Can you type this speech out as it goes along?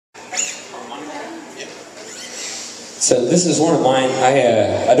So this is one of mine.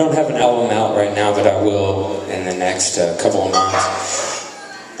 I don't have an album out right now, but I will in the next couple of months.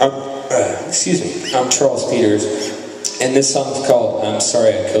 Excuse me. I'm Charles Peters, and this song's called "I'm Sorry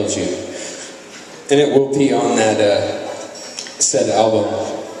I Killed You," and it will be on that said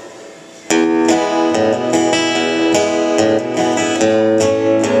album.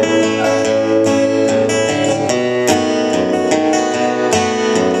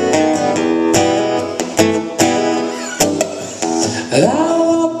 I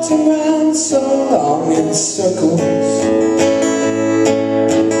walked around so long in circles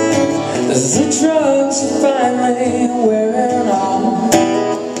as the drugs are finally wearing off.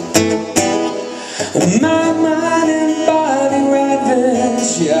 My mind and body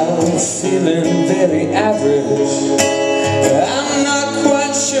ravaged, yeah, I'm feeling very average. I'm not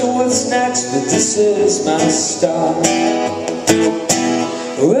quite sure what's next, but this is my start.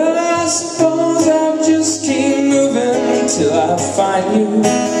 Well, I suppose I'll just keep moving till I find you.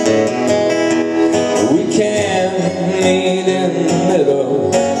 We can meet in the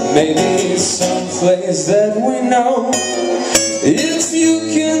middle, maybe someplace that we know. If you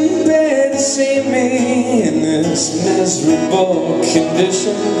can bear to see me in this miserable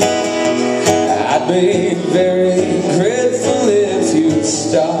condition, I'd be very grateful if you'd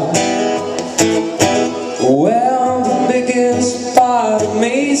stop. Well, the biggest part of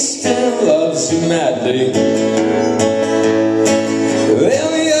me still loves you madly. Well,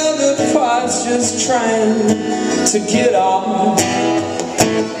 the other part's just trying to get off.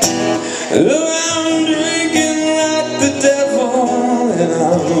 I'm drinking like the devil, and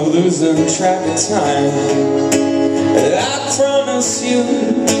I'm losing track of time. I promise you,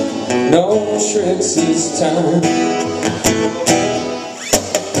 no tricks this time.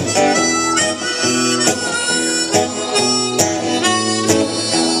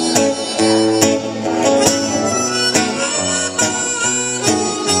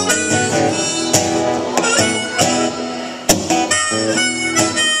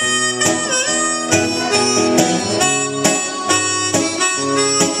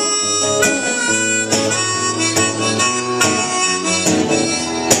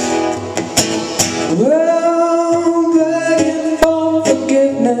 Well, begging for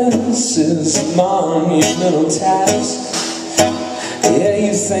forgiveness is a monumental task. Yeah,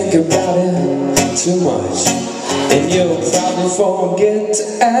 you think about it too much, and you'll probably forget to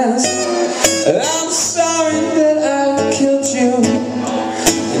ask. I'm sorry that I killed you,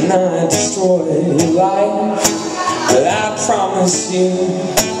 and I destroyed your life, but I promise you,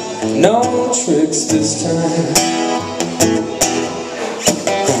 no tricks this time.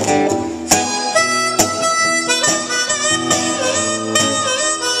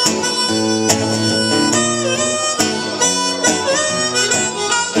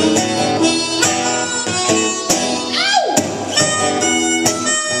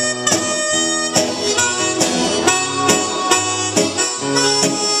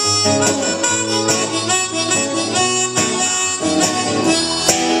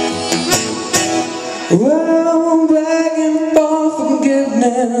 Well, begging for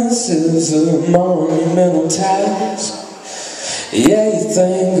forgiveness is a monumental task. Yeah, you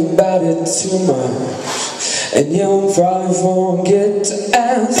think about it too much, and you'll probably forget to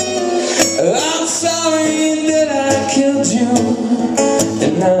ask. I'm sorry that I killed you,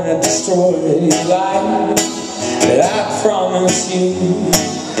 and I destroyed your life, but I promise you,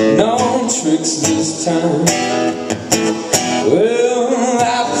 no tricks this time. Well,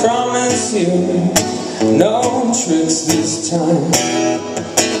 I promise you, no tricks this time.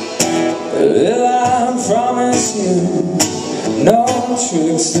 Well, I promise you, no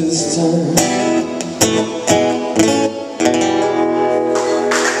tricks this time.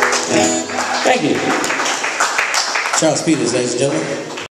 Thank you. Charles Peters, ladies and gentlemen.